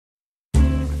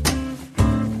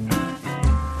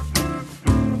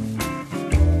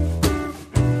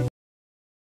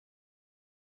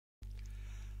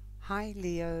Hi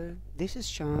Leo, this is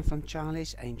Sean from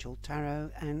Charlie's Angel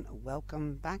Tarot and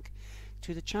welcome back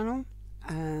to the channel,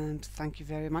 and thank you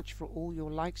very much for all your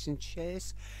likes and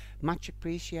shares, much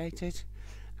appreciated.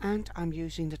 And I'm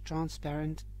using the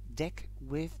transparent deck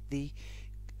with the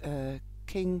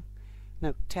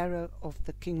Tarot of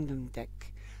the Kingdom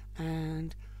deck,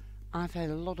 and I've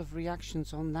had a lot of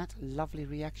reactions on that, lovely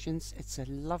reactions. It's a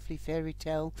lovely fairy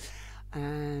tale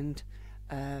and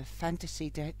fantasy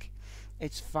deck.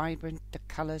 It's vibrant, the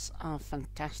colors are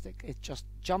fantastic, it just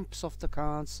jumps off the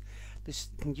cards.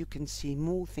 You can see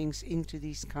more things into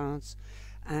these cards,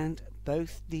 and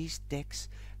both these decks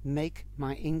make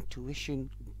my intuition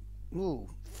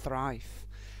thrive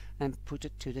and put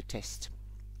it to the test.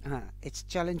 It's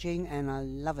challenging and I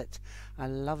love it. I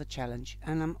love a challenge,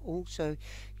 and I'm also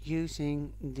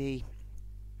using the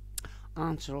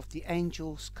Answer of the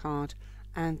Angels card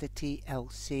and the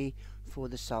TLC for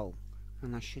the soul,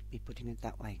 and I should be putting it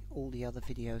that way. All the other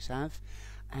videos have,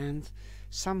 and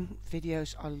some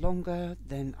videos are longer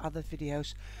than other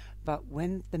videos, but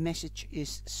when the message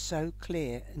is so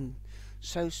clear and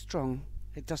so strong,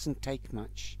 it doesn't take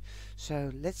much.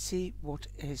 So let's see what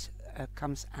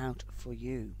comes out for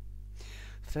you.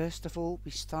 First of all,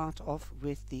 we start off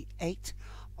with the 8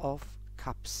 of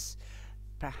Cups.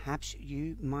 Perhaps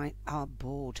you are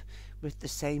bored with the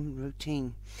same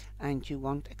routine and you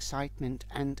want excitement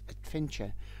and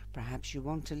adventure. Perhaps you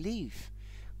want to leave.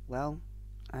 Well,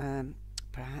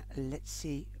 let's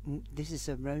see, this is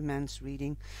a romance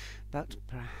reading, but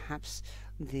perhaps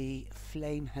the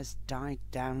flame has died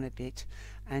down a bit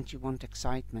and you want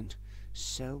excitement.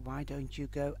 So why don't you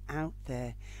go out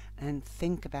there and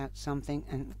think about something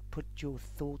and put your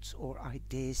thoughts or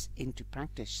ideas into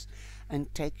practice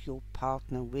and take your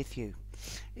partner with you.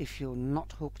 If you're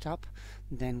not hooked up,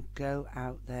 then go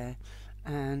out there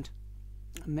and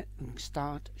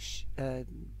start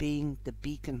being the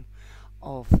beacon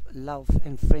of love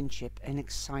and friendship and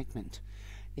excitement.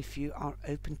 If you are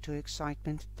open to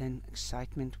excitement, then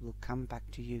excitement will come back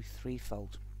to you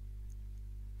threefold.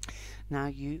 Now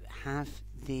you have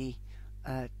the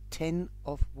 10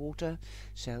 of water,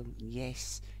 so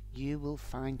yes, you will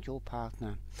find your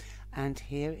partner. And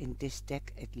here in this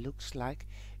deck it looks like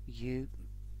you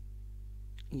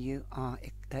are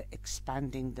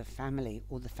expanding the family,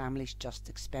 or the family's just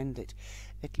expanded.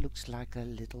 It looks like a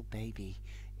little baby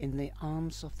in the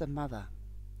arms of the mother.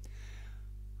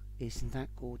 Isn't that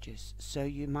gorgeous? So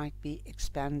you might be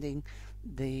expanding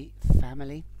the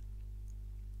family,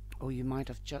 or you might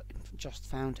have just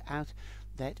found out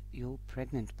that you're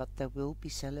pregnant, but there will be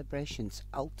celebrations,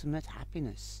 ultimate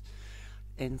happiness,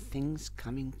 and things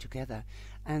coming together.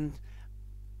 And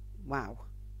wow,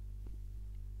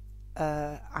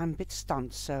 I'm a bit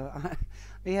stunned, so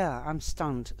yeah, I'm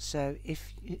stunned. So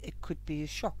if it could be a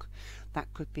shock,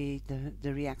 that could be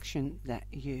the reaction that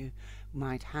you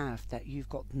might have, that you've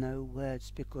got no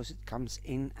words because it comes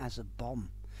in as a bomb.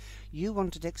 You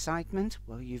wanted excitement,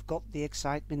 well, you've got the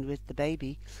excitement with the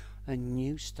baby. A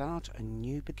new start, a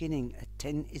new beginning. A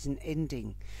 10 is an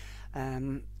ending,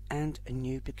 and a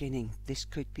new beginning. This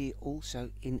could be also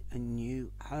in a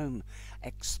new home,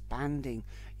 expanding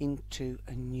into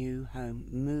a new home,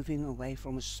 moving away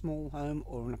from a small home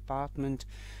or an apartment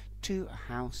to a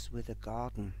house with a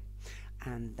garden.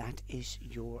 And that is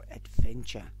your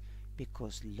adventure,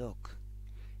 because look,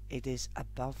 it is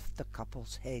above the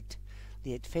couple's head.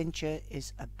 The adventure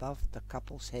is above the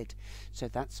couple's head. So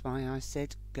that's why I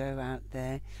said go out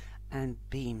there and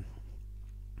beam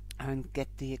and get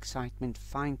the excitement,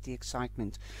 find the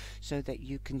excitement, so that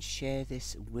you can share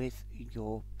this with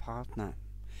your partner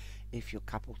if you're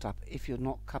coupled up. If you're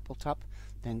not coupled up,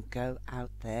 then go out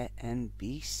there and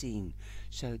be seen,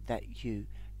 so that you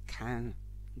can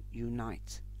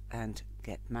unite and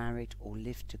get married or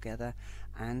live together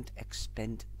and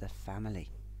expand the family.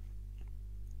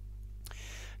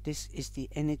 This is the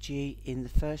energy in the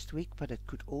first week, but it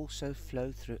could also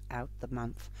flow throughout the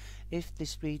month. If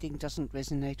this reading doesn't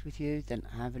resonate with you, then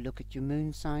have a look at your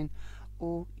moon sign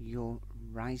or your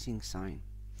rising sign.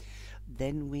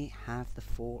 Then we have the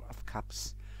 4 of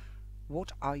Cups.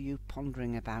 What are you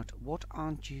pondering about? What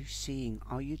aren't you seeing?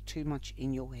 Are you too much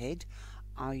in your head?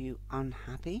 Are you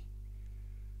unhappy?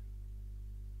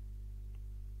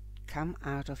 Come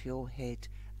out of your head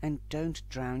and don't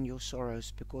drown your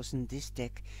sorrows, because in this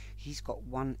deck he's got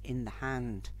one in the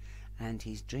hand and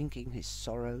he's drinking his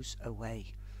sorrows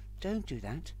away. Don't do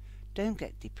that. Don't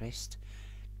get depressed.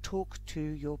 Talk to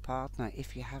your partner.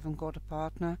 If you haven't got a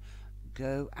partner,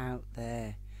 go out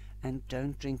there and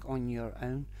don't drink on your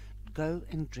own. Go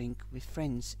and drink with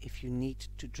friends if you need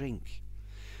to drink.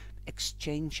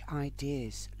 Exchange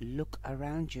ideas. Look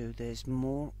around you. There's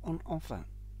more on offer.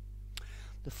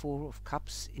 The Four of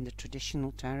Cups in the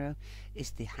traditional tarot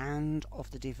is the hand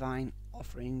of the divine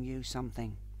offering you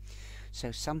something.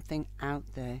 So something out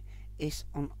there is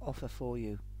on offer for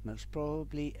you. Most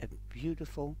probably a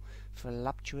beautiful,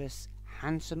 voluptuous,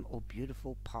 handsome or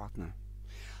beautiful partner.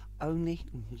 Only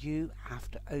you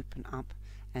have to open up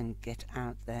and get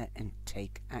out there and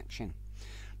take action.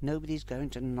 Nobody's going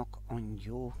to knock on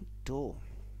your door.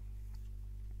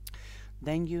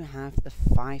 Then you have the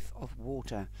Five of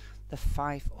Water, the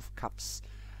Five of Cups.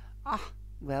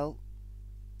 Well,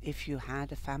 if you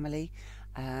had a family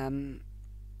and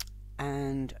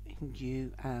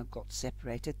you got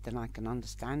separated, then I can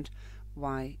understand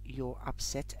why you're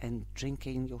upset and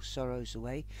drinking your sorrows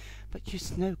away. But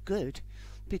it's no good,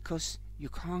 because you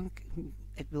can't.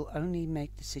 It will only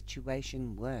make the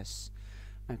situation worse.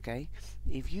 Okay,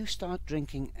 if you start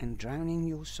drinking and drowning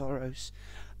your sorrows,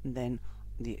 then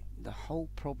the whole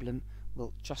problem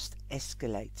will just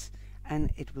escalate,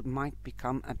 and it might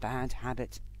become a bad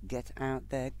habit. Get out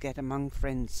there, get among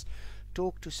friends,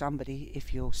 talk to somebody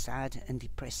if you're sad and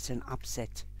depressed and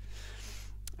upset.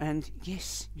 And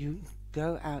yes, you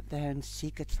go out there and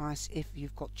seek advice if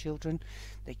you've got children,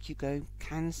 that you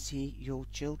can see your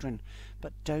children,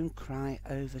 but don't cry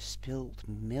over spilled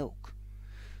milk.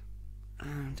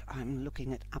 And I'm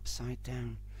looking at upside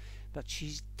down, but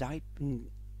she's diving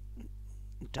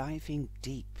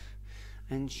deep,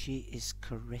 and she is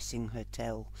caressing her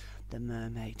tail, the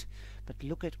mermaid. But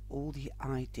look at all the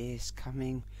ideas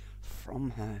coming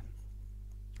from her,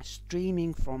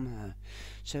 streaming from her.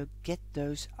 So get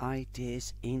those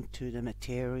ideas into the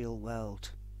material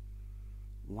world.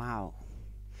 Wow.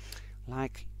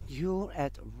 Like, you're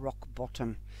at rock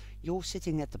bottom. You're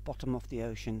sitting at the bottom of the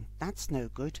ocean. That's no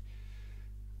good.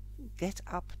 Get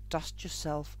up, dust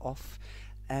yourself off,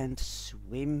 and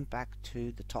swim back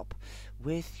to the top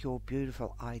with your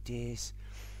beautiful ideas,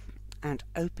 and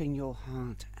open your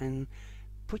heart and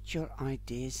put your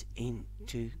ideas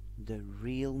into the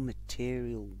real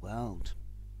material world.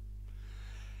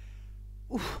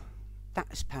 Oof, that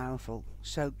is powerful.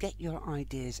 So get your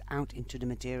ideas out into the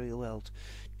material world.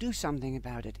 Do something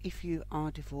about it. If you are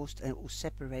divorced or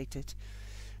separated,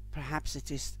 perhaps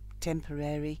it is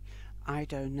temporary. I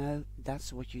don't know.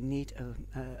 That's what you need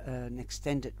an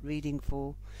extended reading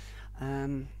for.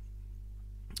 And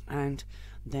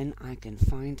then I can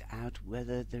find out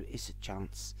whether there is a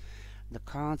chance. The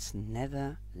cards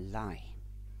never lie.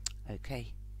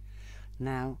 Okay.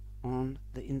 Now, in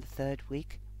the third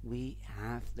week, we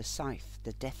have the Scythe,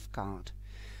 the Death card.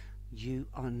 You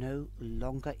are no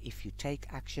longer, if you take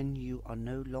action, you are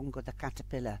no longer the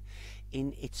caterpillar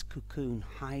in its cocoon,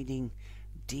 hiding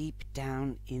deep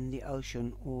down in the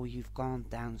ocean, or you've gone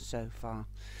down so far.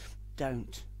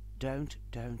 Don't,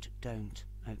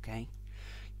 okay?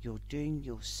 You're doing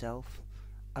yourself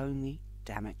only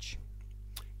damage.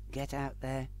 Get out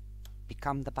there,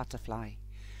 become the butterfly,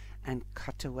 and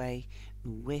cut away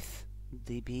with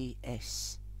the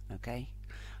BS, okay?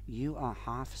 You are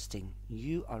harvesting.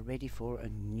 You are ready for a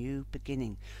new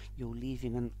beginning. You're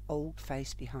leaving an old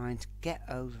face behind. Get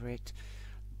over it.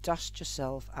 Dust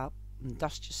yourself up,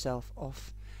 dust yourself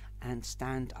off, and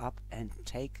stand up and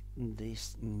take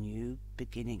this new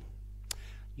beginning.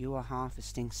 You are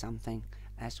harvesting something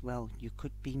as well. You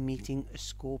could be meeting a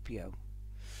Scorpio,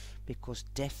 because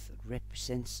death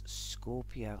represents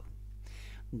Scorpio.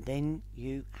 Then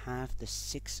you have the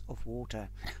Six of Water.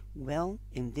 Well,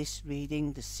 in this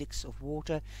reading, the Six of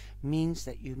Water means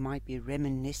that you might be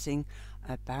reminiscing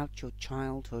about your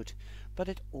childhood, but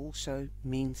it also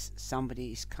means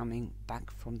somebody is coming back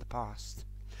from the past.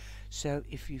 So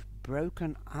if you've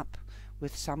broken up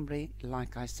with somebody,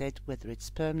 like I said, whether it's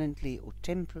permanently or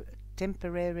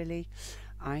temporarily,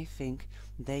 I think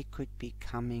they could be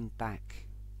coming back,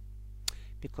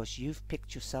 because you've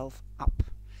picked yourself up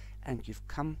and you've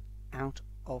come out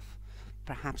of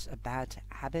perhaps a bad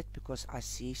habit, because I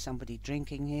see somebody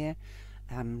drinking here.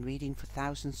 I'm reading for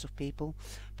thousands of people.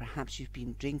 Perhaps you've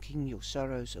been drinking your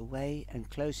sorrows away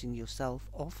and closing yourself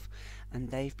off,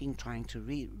 and they've been trying to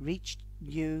reach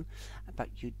you, but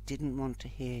you didn't want to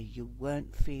hear. You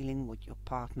weren't feeling what your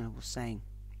partner was saying.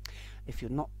 If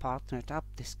you're not partnered up,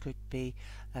 this could be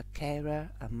a carer,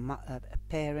 a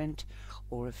parent,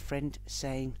 or a friend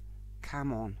saying,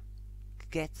 come on,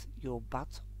 get your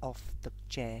butt off the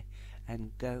chair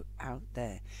and go out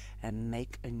there and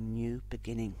make a new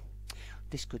beginning.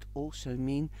 This could also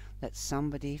mean that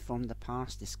somebody from the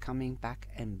past is coming back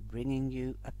and bringing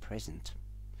you a present.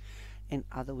 In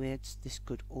other words, this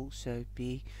could also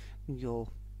be your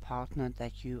partner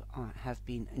that you have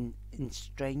been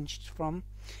estranged from,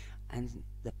 and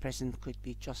the present could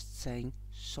be just saying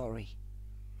sorry,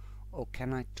 or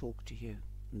can I talk to you.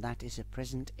 That is a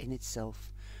present in itself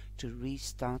to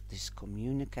restart this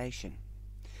communication.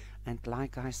 And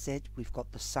like I said, we've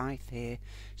got the scythe here,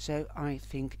 so I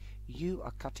think you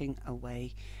are cutting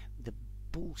away the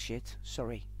bullshit,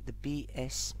 sorry, the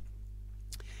BS,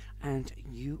 and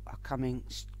you are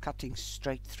cutting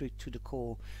straight through to the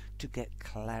core to get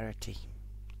clarity.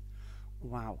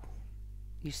 Wow.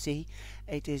 You see,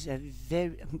 it is a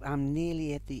I'm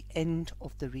nearly at the end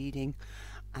of the reading,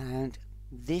 and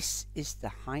this is the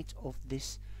height of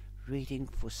this reading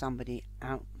for somebody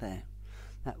out there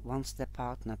that wants their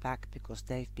partner back because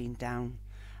they've been down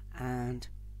and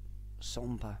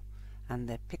somber, and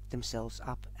they picked themselves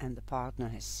up, and the partner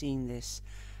has seen this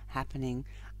happening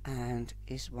and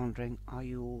is wondering, are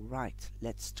you all right?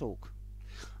 Let's talk.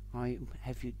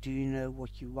 Do you know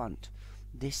what you want?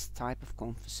 This type of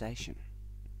conversation.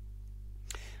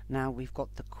 Now we've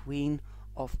got the Queen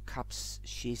of Cups.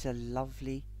 She's a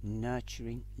lovely,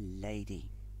 nurturing lady.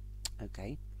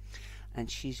 Okay? And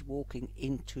she's walking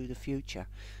into the future.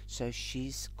 So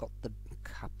she's got the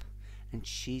cup, and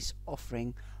she's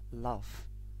offering love,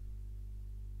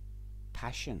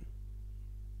 passion,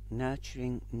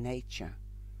 nurturing nature,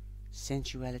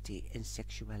 sensuality and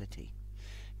sexuality.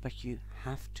 But you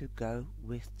have to go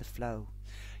with the flow.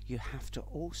 You have to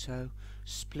also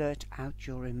splurt out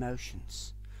your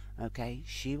emotions. Okay?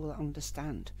 She will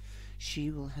understand. She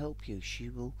will help you. She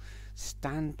will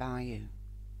stand by you.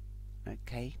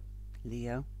 Okay?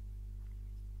 Leo,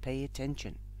 pay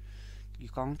attention. You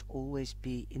can't always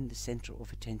be in the center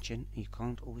of attention. You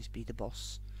can't always be the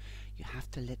boss. You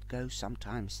have to let go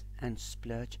sometimes and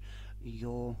splurge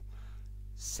your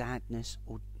sadness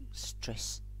or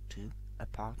stress to a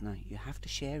partner. You have to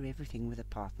share everything with a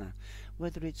partner,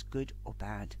 whether it's good or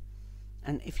bad.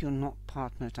 And if you're not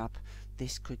partnered up,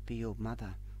 this could be your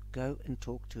mother. Go and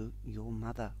talk to your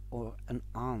mother or an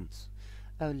aunt.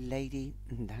 A lady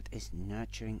that is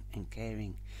nurturing and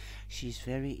caring. She's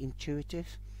very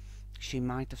intuitive. She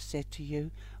might have said to you,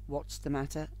 what's the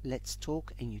matter? Let's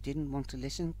talk, and you didn't want to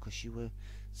listen because you were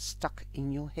stuck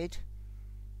in your head.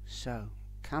 So,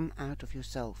 come out of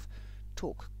yourself.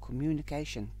 Talk,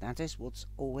 communication. That is what's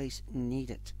always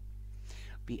needed.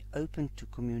 Be open to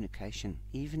communication,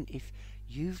 even if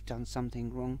you've done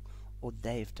something wrong or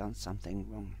they've done something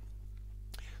wrong.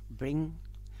 Bring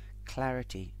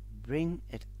clarity. Bring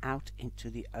it out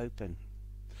into the open.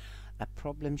 A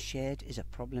problem shared is a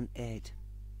problem aired.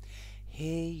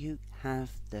 Here you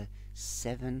have the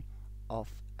 7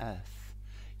 of Earth.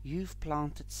 You've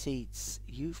planted seeds.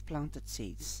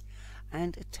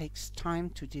 And it takes time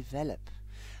to develop,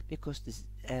 because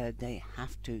they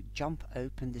have to jump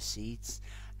open the seeds,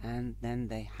 and then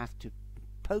they have to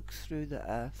poke through the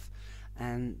earth,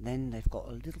 and then they've got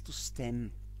a little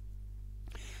stem,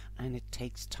 and it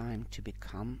takes time to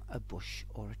become a bush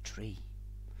or a tree,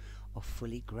 or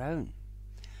fully grown.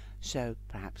 So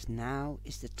perhaps now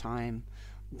is the time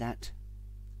that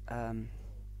the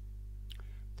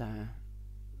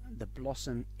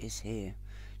blossom is here,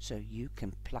 so you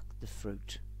can pluck the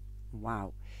fruit.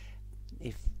 Wow,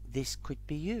 if this could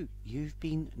be you. You've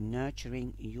been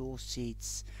nurturing your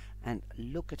seeds, and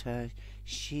look at her.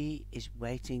 She is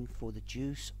waiting for the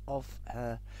juice of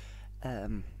her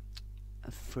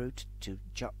fruit to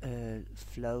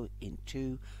flow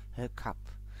into her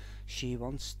cup. She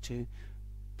wants to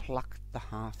pluck the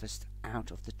harvest out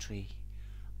of the tree.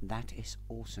 That is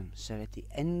awesome. So at the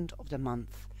end of the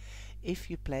month,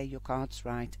 if you play your cards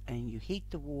right and you heed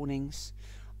the warnings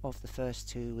of the first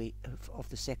 2 weeks of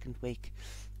the second week,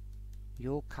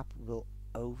 your cup will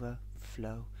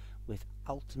overflow with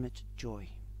ultimate joy,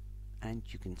 and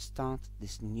you can start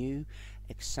this new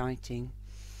exciting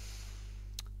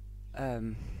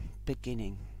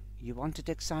beginning. You wanted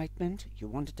excitement, you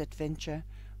wanted adventure,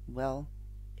 well,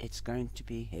 it's going to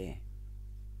be here.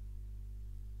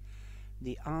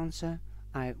 The answer,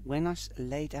 when I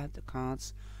laid out the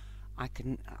cards, I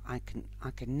can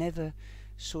never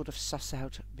sort of suss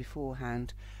out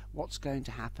beforehand what's going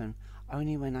to happen.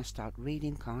 Only when I start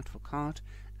reading card for card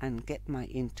and get my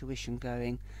intuition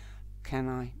going, can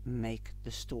I make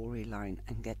the storyline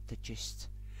and get the gist.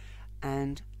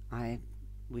 And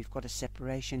we've got a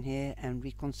separation here and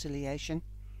reconciliation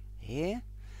here.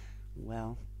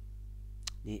 Well,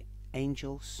 the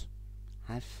angels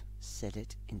have said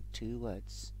it in 2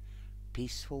 words: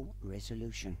 peaceful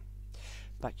resolution.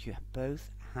 But you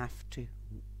both have to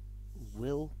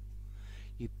will,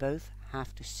 you both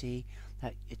have to see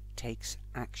that it takes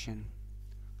action.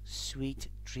 Sweet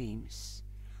dreams,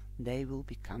 they will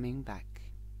be coming back,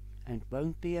 and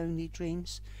won't be only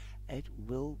dreams, it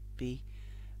will be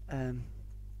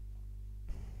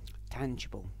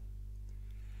tangible.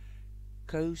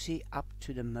 Cozy up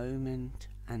to the moment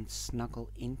and snuggle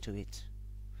into it.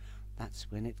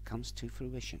 That's when it comes to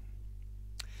fruition.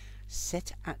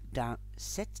 Set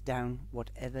down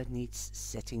whatever needs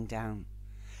setting down,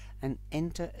 and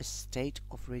enter a state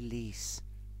of release.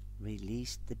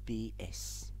 Release the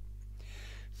BS.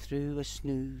 Through a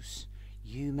snooze,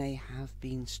 you may have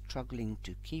been struggling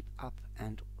to keep up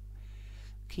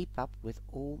with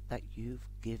all that you've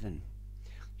given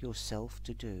yourself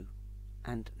to do,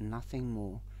 and nothing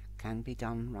more can be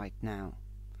done right now.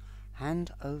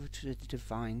 Hand over to the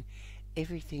divine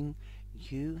everything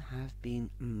you have been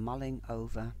mulling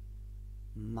over.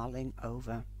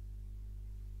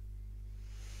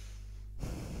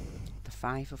 The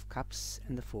Five of Cups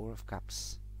and the Four of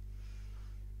Cups.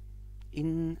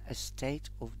 In a state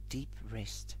of deep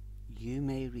rest, you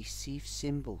may receive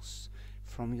symbols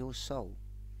from your soul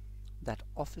that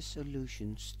offer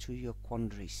solutions to your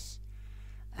quandaries.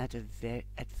 At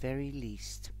very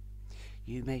least,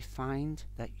 you may find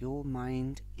that your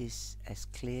mind is as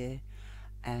clear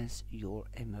as your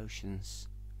emotions,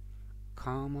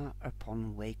 calmer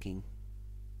upon waking.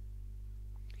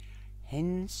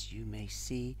 Hence you may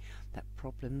see that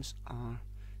problems are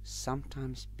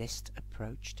sometimes best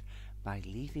approached by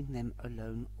leaving them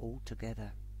alone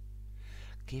altogether.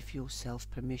 Give yourself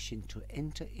permission to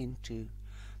enter into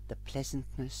the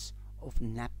pleasantness of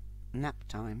nap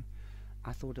time.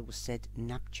 I thought it was said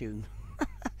Neptune.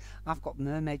 I've got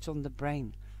mermaids on the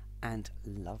brain. And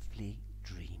lovely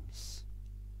dreams.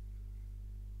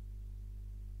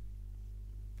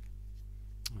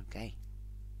 Okay.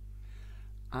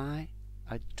 I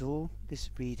adore this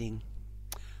reading.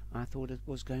 I thought it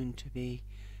was going to be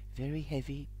very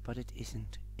heavy, but it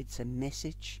isn't. It's a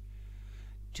message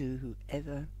to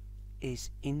whoever is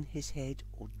in his head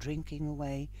or drinking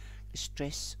away the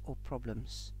stress or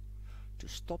problems, to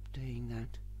stop doing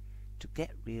that, to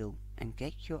get real and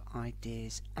get your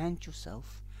ideas and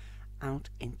yourself out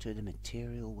into the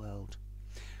material world,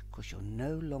 because you're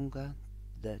no longer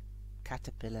the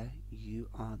caterpillar, you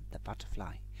are the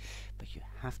butterfly. But you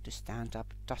have to stand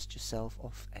up, dust yourself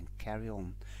off and carry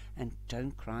on, and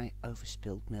don't cry over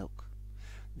spilled milk.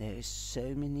 There is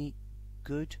so many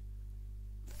good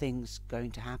things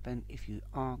going to happen if you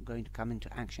are going to come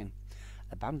into action.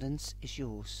 Abundance is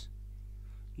yours.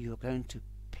 You're going to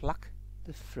pluck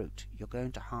the fruit, you're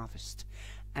going to harvest.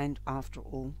 And after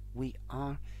all, we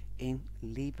are in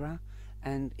Libra,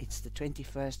 and it's the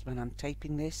 21st when I'm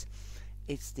taping this.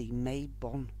 It's the May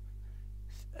Bon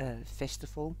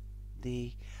festival,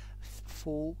 the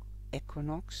fall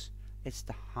equinox. It's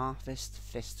the harvest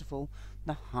festival,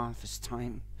 the harvest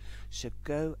time. So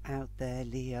go out there,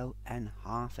 Leo, and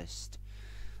harvest.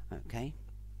 Okay?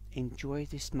 Enjoy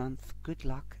this month. Good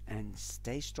luck and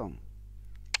stay strong.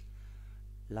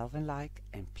 Love and like,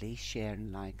 and please share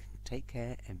and like. Take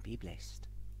care and be blessed.